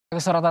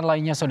Kesorotan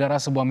lainnya, saudara,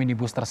 sebuah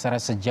minibus terseret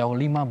sejauh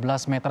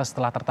 15 meter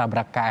setelah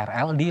tertabrak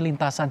KRL di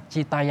lintasan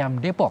Citayem,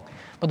 Depok.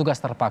 Petugas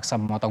terpaksa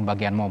memotong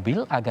bagian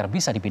mobil agar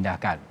bisa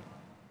dipindahkan.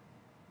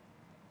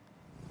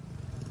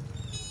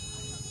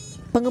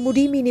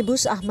 Pengemudi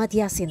minibus Achmad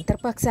Yasin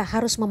terpaksa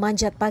harus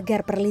memanjat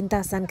pagar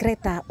perlintasan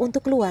kereta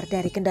untuk keluar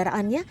dari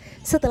kendaraannya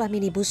setelah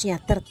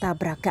minibusnya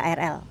tertabrak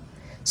KRL.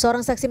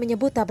 Seorang saksi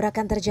menyebut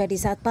tabrakan terjadi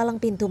saat palang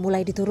pintu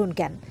mulai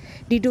diturunkan.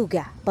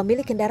 Diduga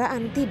pemilik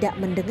kendaraan tidak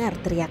mendengar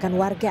teriakan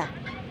warga.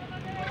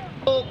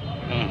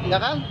 Ya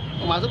kan,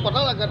 masuk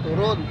portal agar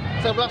turun.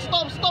 Saya bilang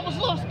stop. Saya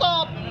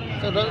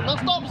bilang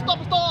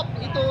stop.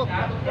 Itu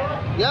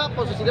ya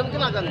posisinya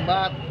mungkin agak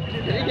lembat.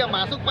 Jadi dia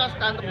masuk pas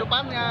kantor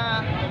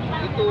depannya.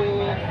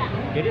 Itu.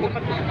 Jadi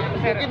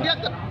mungkin dia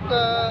ke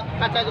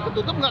kacanya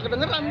ketutup, nggak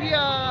kedengeran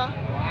dia.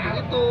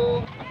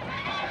 Itu.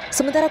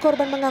 Sementara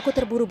korban mengaku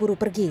terburu-buru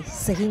pergi,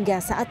 sehingga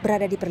saat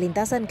berada di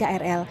perlintasan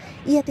KRL,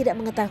 ia tidak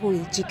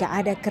mengetahui jika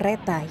ada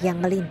kereta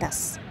yang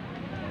melintas.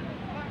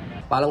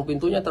 Palang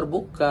pintunya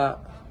terbuka,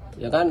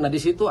 ya kan? Nah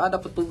di situ ada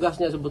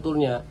petugasnya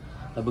sebetulnya.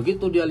 Nah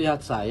begitu dia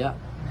lihat saya,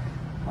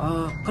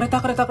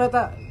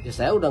 kereta, ya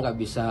saya udah nggak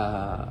bisa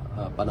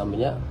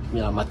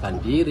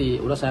menyelamatkan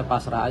diri, udah saya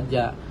pasrah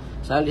aja.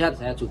 Saya lihat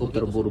saya cukup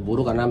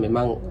terburu-buru karena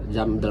memang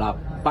jam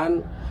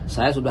 8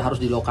 saya sudah harus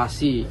di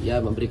lokasi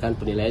ya memberikan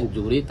penilaian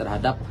juri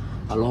terhadap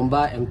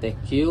lomba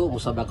MTQ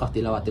Musabaqah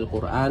Tilawatil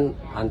Quran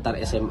antar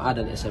SMA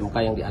dan SMK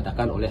yang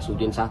diadakan oleh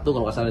Sudin 1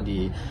 kalau nggak salah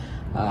di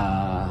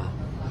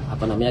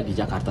di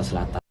Jakarta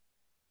Selatan.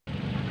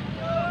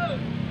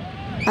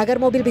 Agar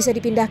mobil bisa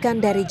dipindahkan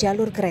dari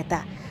jalur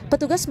kereta,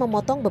 petugas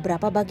memotong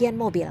beberapa bagian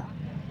mobil.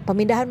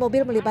 Pemindahan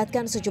mobil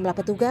melibatkan sejumlah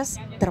petugas,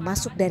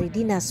 termasuk dari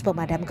Dinas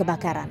Pemadam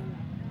Kebakaran.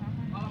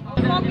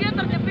 Mobil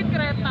terjepit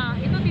kereta,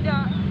 itu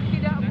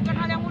bukan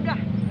hal yang mudah.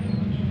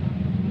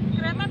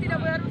 Kereta tidak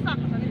boleh rusak,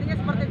 intinya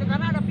seperti itu,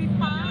 karena ada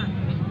pipa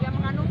yang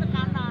mengandung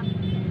tekanan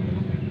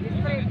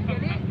listrik.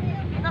 Jadi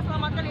kita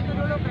selamatkan itu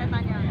dulu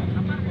keretanya.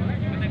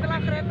 Setelah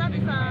kereta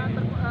bisa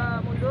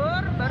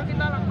mundur, baru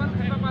kita lakukan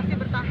evakuasi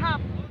bertahap.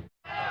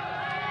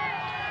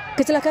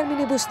 Kecelakaan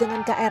minibus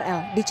dengan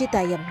KRL di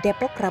Citayem,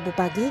 Depok Rabu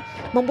pagi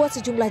membuat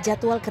sejumlah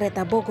jadwal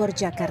kereta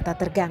Bogor-Jakarta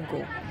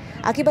terganggu.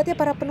 Akibatnya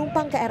para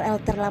penumpang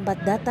KRL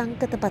terlambat datang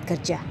ke tempat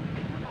kerja.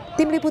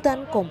 Tim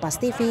Liputan Kompas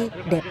TV,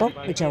 Depok,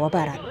 Jawa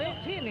Barat.